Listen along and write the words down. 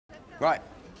Right,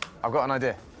 I've got an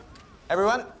idea.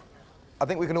 Everyone, I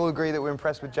think we can all agree that we're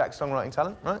impressed with Jack's songwriting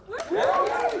talent, right?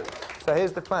 So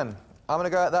here's the plan. I'm going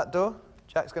to go out that door,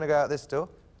 Jack's going to go out this door,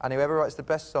 and whoever writes the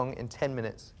best song in 10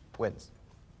 minutes wins.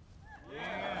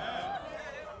 Yeah.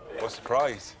 What's the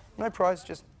prize? No prize,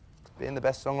 just being the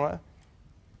best songwriter.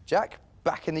 Jack,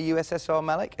 back in the USSR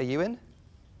Malik, are you in?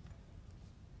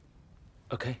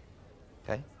 Okay.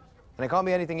 Okay. And it can't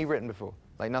be anything you've written before,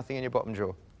 like nothing in your bottom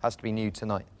drawer. Has to be new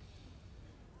tonight.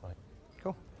 Right.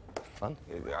 Cool. Fun.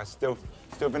 Yeah, I still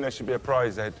think there should be a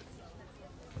prize, Ed.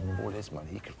 All his money,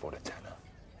 he could afford a tenner.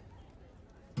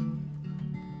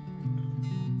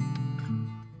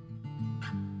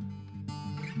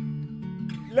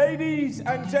 Ladies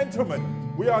and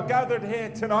gentlemen, we are gathered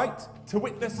here tonight to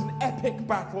witness an epic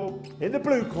battle. In the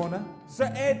blue corner,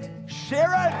 Sir Ed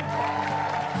Sheeran.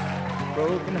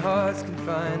 Broken hearts can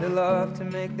find a love to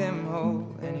make them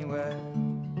whole anywhere.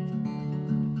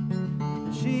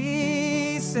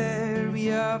 She said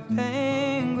we are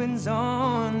penguins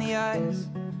on the ice.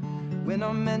 We're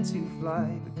not meant to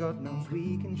fly, but God knows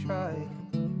we can try.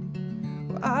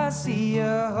 Well, I see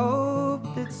a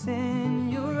hope that's in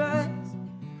your eyes.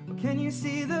 Well, can you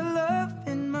see the love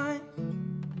in mine?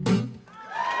 And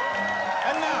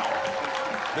now,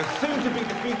 the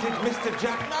soon-to-be-defeated Mr.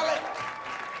 Jack Malik.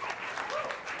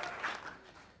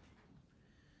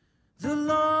 The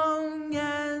long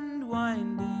and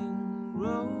winding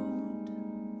road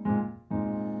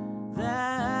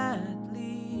that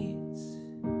leads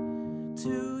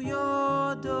to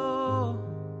your door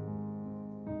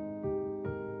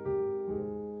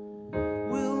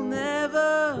will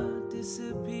never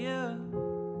disappear.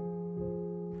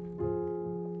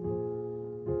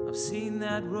 I've seen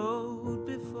that road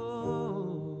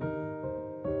before.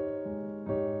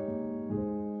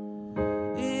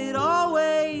 It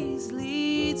always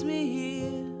leads me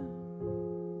here.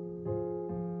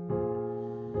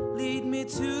 Lead me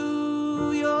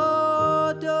to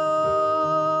your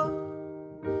door.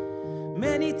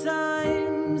 Many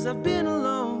times I've been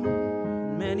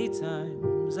alone, many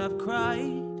times I've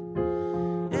cried.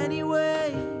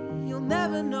 Anyway, you'll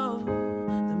never know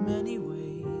the many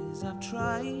ways I've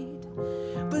tried,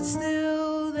 but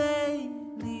still they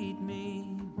lead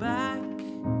me back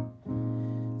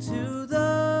to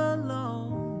the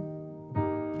long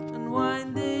and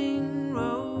winding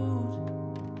road.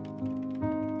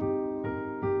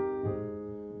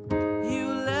 You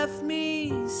left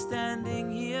me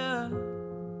standing here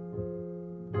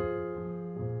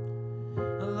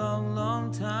a long,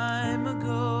 long time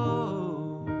ago.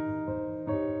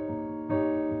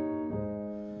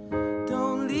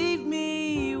 Don't leave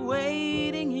me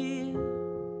waiting here.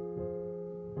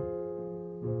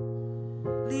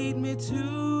 Lead me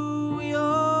to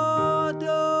your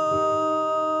door.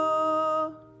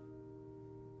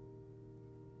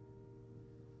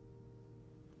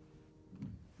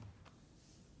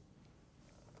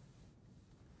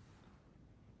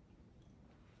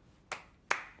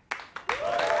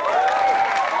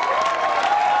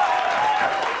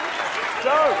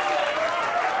 So,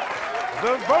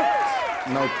 the vote.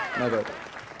 No vote.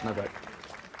 No vote.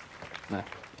 No.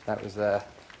 That was an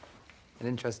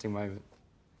interesting moment.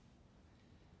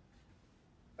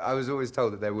 I was always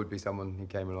told that there would be someone who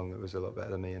came along that was a lot better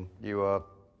than me, and you are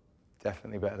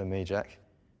definitely better than me, Jack.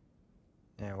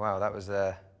 Yeah, wow, that was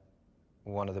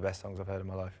one of the best songs I've heard in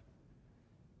my life.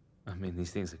 I mean,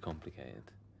 these things are complicated.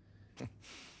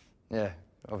 Yeah,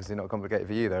 obviously not complicated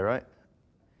for you, though, right?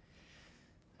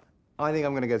 I think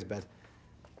I'm going to go to bed.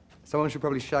 Someone should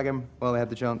probably shag him while they have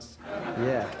the chance.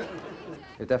 Yeah.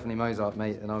 You're definitely Mozart,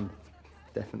 mate, and I'm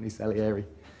definitely Salieri.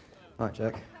 All right,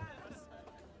 Jack.